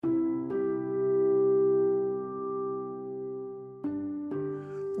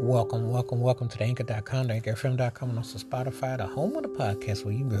Welcome to the Anchor.com, the AnchorFM.com, and also Spotify, the home of the podcast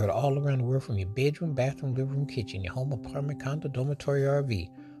where you can be heard all around the world from your bedroom, bathroom, living room, kitchen, your home, apartment, condo, dormitory, RV,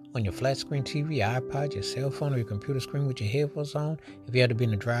 on your flat screen TV, iPod, your cell phone, or your computer screen with your headphones on. If you had to be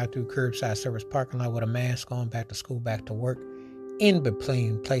in a drive-through, curbside service parking lot with a mask on, back to school, back to work, in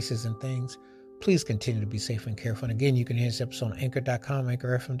between places and things, please continue to be safe and careful. And again, you can hear this episode on Anchor.com,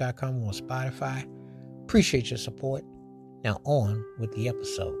 AnchorFM.com, on Spotify. Appreciate your support. Now on with the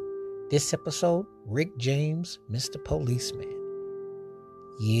episode. This episode, Rick James, Mr. Policeman.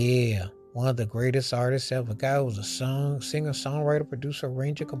 Yeah, one of the greatest artists ever. Guy was a singer, songwriter, producer,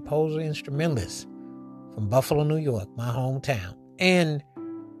 arranger, composer, instrumentalist from Buffalo, New York, my hometown. And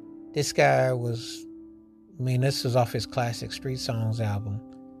this guy was, this was off his classic Street Songs album.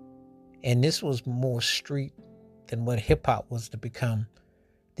 And this was more street than what hip hop was to become.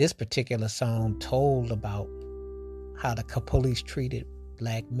 This particular song told about how the police treated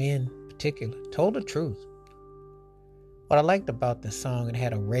black men in particular. Told the truth. What I liked about the song, it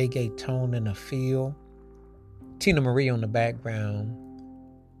had a reggae tone and a feel. Tina Marie on the background.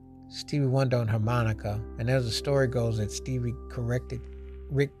 Stevie Wonder on harmonica. And as the story goes that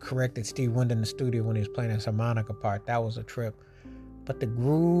Rick corrected Stevie Wonder in the studio when he was playing his harmonica part. That was a trip. But the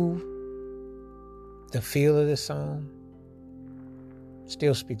groove, the feel of this song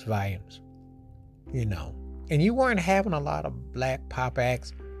still speaks volumes. And you weren't having a lot of black pop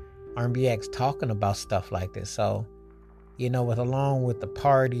acts, R&B acts talking about stuff like this. So, along with the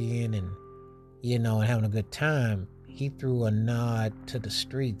partying and, and having a good time, he threw a nod to the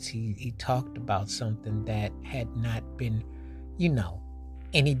streets. He talked about something that had not been,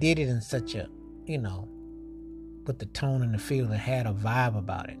 and he did it in such a, with the tone and the feel that had a vibe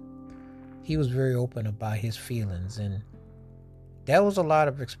about it. He was very open about his feelings, and that was a lot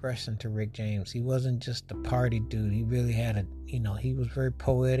of expression to Rick James. He wasn't just a party dude. He really had he was very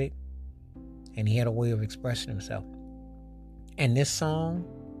poetic, and he had a way of expressing himself. And this song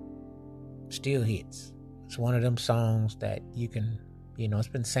still hits. It's one of them songs that you can, it's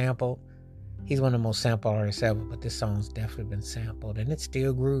been sampled. He's one of the most sampled artists ever, but this song's definitely been sampled, and it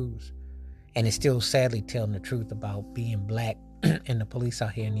still grooves. And it's still sadly telling the truth about being black and the police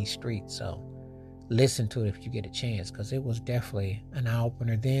out here in these streets. So listen to it if you get a chance, because it was definitely an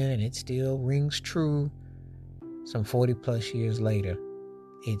eye-opener then, and it still rings true some 40 plus years later.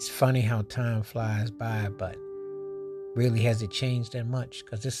 It's funny how time flies by, but really has it changed that much?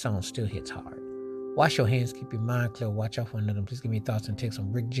 Because this song still hits hard. Wash your hands, keep your mind clear, watch out for one another. Please give me your thoughts and takes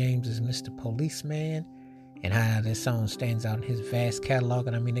on Rick James' Mr. Policeman, and how this song stands out in his vast catalog.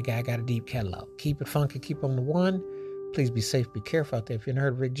 And the guy got a deep catalog. Keep it funky, keep on the one. Please be safe, be careful out there. If you haven't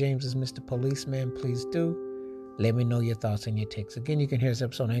heard Rick James' Mr. Policeman, please do. Let me know your thoughts and your takes. Again, you can hear this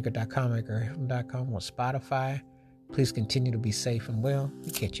episode on Anchor.com, AnchorFM.com, or Spotify. Please continue to be safe and well.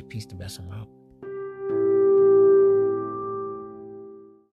 You catch your peace. The best. I'm out.